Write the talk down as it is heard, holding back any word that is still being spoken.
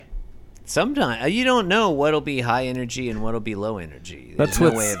Sometimes you don't know what'll be high energy and what'll be low energy. There's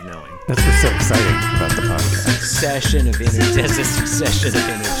no way of knowing. That's what's so exciting about the podcast. Succession of energies. There's a succession of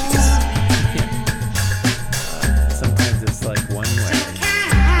energies. Sometimes it's like one way.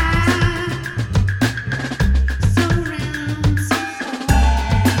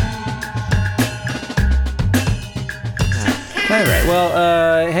 All right.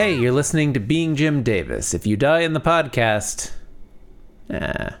 Well, hey, you're listening to Being Jim Davis. If you die in the podcast,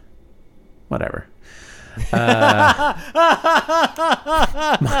 whatever.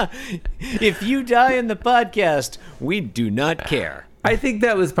 If you die in the podcast, we do not care. I think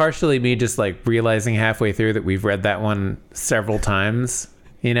that was partially me just like realizing halfway through that we've read that one several times,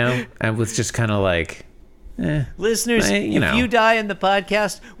 you know? I was just kind of like, listeners, if you die in the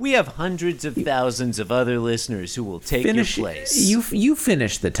podcast, we have hundreds of thousands of other listeners who will take your place. You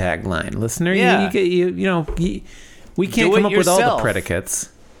finish the tagline, listener. Yeah. We can't come up with all the predicates.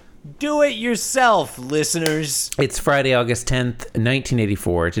 Do it yourself, listeners. It's Friday, August 10th,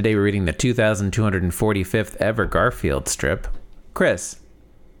 1984. Today we're reading the 2245th ever Garfield strip. Chris,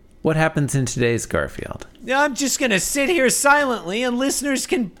 what happens in today's Garfield? I'm just going to sit here silently and listeners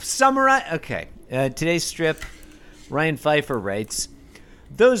can summarize. Okay. Today's strip, Ryan Pfeiffer writes,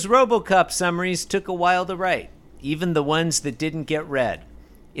 "Those RoboCop summaries took a while to write, even the ones that didn't get read.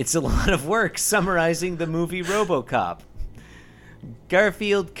 It's a lot of work summarizing the movie RoboCop.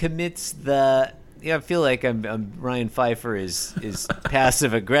 Garfield commits the..." Yeah, I feel like I'm Ryan Pfeiffer is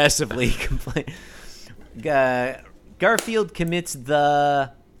passive aggressively complaining. Garfield commits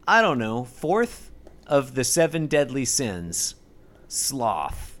the, I don't know, 4th of the 7 deadly sins,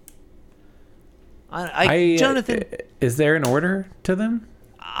 sloth. Jonathan, is there an order to them?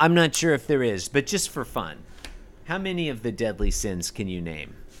 I'm not sure if there is, but just for fun, how many of the deadly sins can you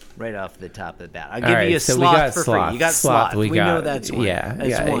name right off the top of the bat? I'll give you a sloth for free. You got sloth. We know that's one.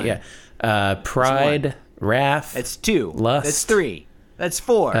 That's one. Yeah. Pride, wrath. That's 2. Lust. That's 3. That's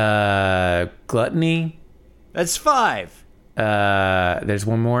 4. Gluttony. That's 5. There's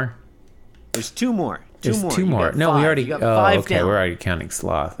one more. There's 2 more. There's 2 more. No, we already. Okay. Down. We're already counting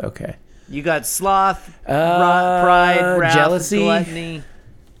sloth. Okay. You got sloth, pride, wrath, jealousy, gluttony,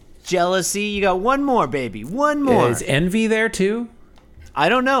 jealousy. You got one more, baby. One more. Is envy there too? I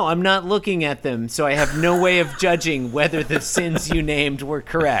don't know. I'm not looking at them, so I have no way of judging whether the sins you named were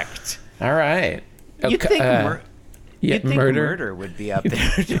correct. All right. You'd think, murder would be up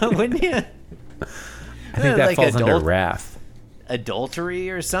there, wouldn't you? I think that like falls under wrath. Adultery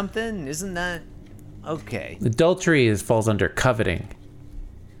or something? Isn't that okay? Adultery falls under coveting.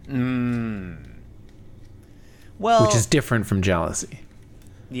 Well, which is different from jealousy.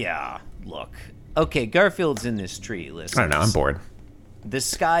 Yeah, look. Okay, Garfield's in this tree, listen. I don't know, I'm bored. The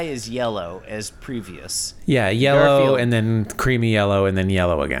sky is yellow as previous. Yeah, yellow and then creamy yellow and then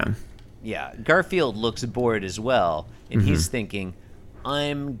yellow again. Yeah, Garfield looks bored as well, and he's thinking,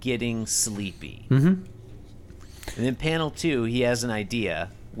 I'm getting sleepy. Mm-hmm. And then panel 2, he has an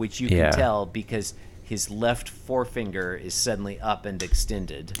idea, which you can tell because his left forefinger is suddenly up and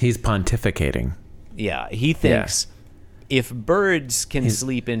extended. He's pontificating. Yeah, he thinks, if birds can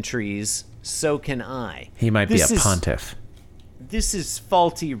sleep in trees, so can I. He might be a pontiff. This is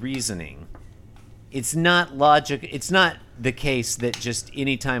faulty reasoning. It's not logic. It's not the case that just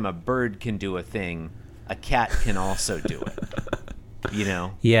any time a bird can do a thing, a cat can also do it. You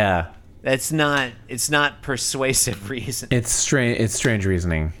know? Yeah. It's not persuasive reason. It's strange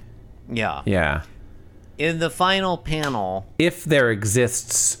reasoning. Yeah. Yeah. In the final panel, if there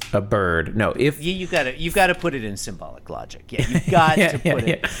exists a bird, you've got to put it in symbolic logic. Yeah, you've got to put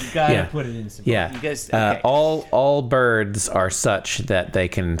it. You've got to put it in symbolic. Yeah. You guys, okay. All birds are such that they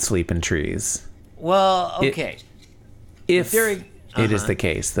can sleep in trees. Well, okay. If it is the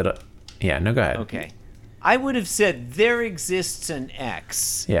case that, go ahead. Okay, I would have said there exists an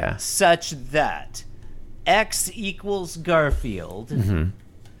X. Yeah. Such that X equals Garfield. Mm-hmm.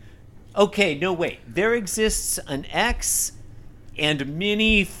 Okay, no, wait. There exists an X and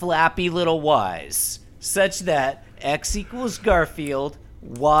many flappy little Ys, such that X equals Garfield,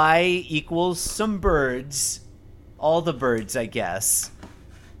 Y equals some birds, all the birds, I guess.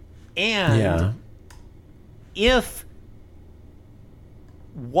 And if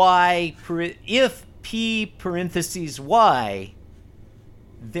P parentheses Y,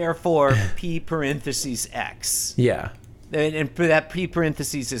 therefore P parentheses X. Yeah. And that P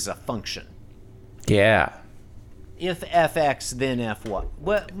parentheses is a function. Yeah. If fx, then fy.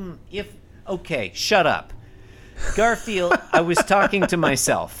 What? Okay, shut up. Garfield, I was talking to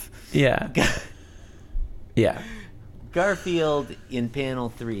myself. Yeah. Yeah. Garfield in panel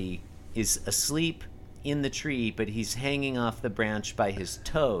 3 is asleep in the tree, but he's hanging off the branch by his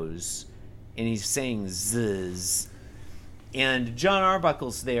toes, and he's saying zzz. And John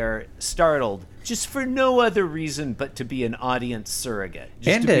Arbuckle's there, startled, just for no other reason but to be an audience surrogate.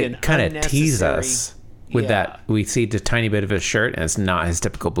 Just And to be to an kind of tease unnecessary- us with that. We see a tiny bit of his shirt, and it's not his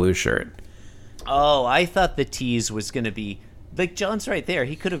typical blue shirt. Oh, I thought the tease was going to be, like, John's right there.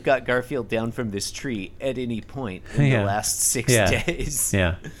 He could have got Garfield down from this tree at any point in Yeah. the last 6 Yeah. days.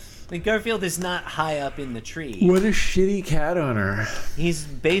 Yeah. Like, Garfield is not high up in the tree. What a shitty cat owner. He's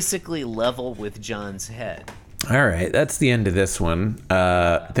basically level with John's head. All right, that's the end of this one.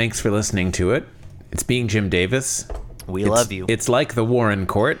 Thanks for listening to it. It's being Jim Davis. We love you. It's like the Warren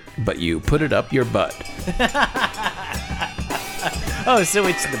Court, but you put it up your butt. Oh, so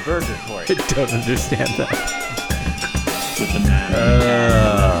it's the Burger Court. I don't understand that. With the man in the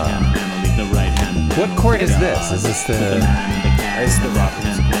hand panel, leave the right hand. What court is this? Is this the It's the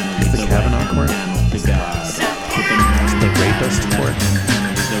Roberts. the Kavanaugh court? To God. With the man in The rapist court?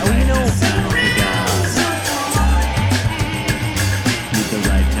 Oh, you know, Leave the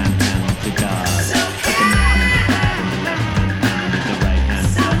right hand panel to God. Put the man in the pad and the left hand panel. Leave the right hand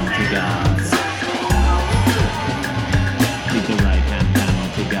panel to God. Leave the right hand panel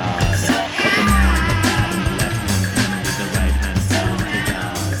to God. Put the man in the pad and the left hand panel. Leave the right hand panel to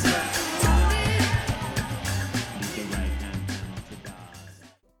God. Leave the right hand panel to God.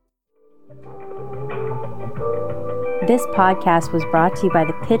 This podcast was brought to you by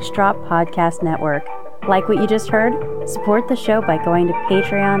the Pitch Drop Podcast Network. Like what you just heard? Support the show by going to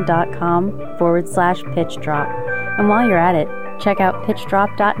patreon.com/pitchdrop. And while you're at it, check out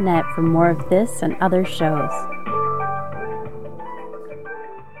pitchdrop.net for more of this and other shows.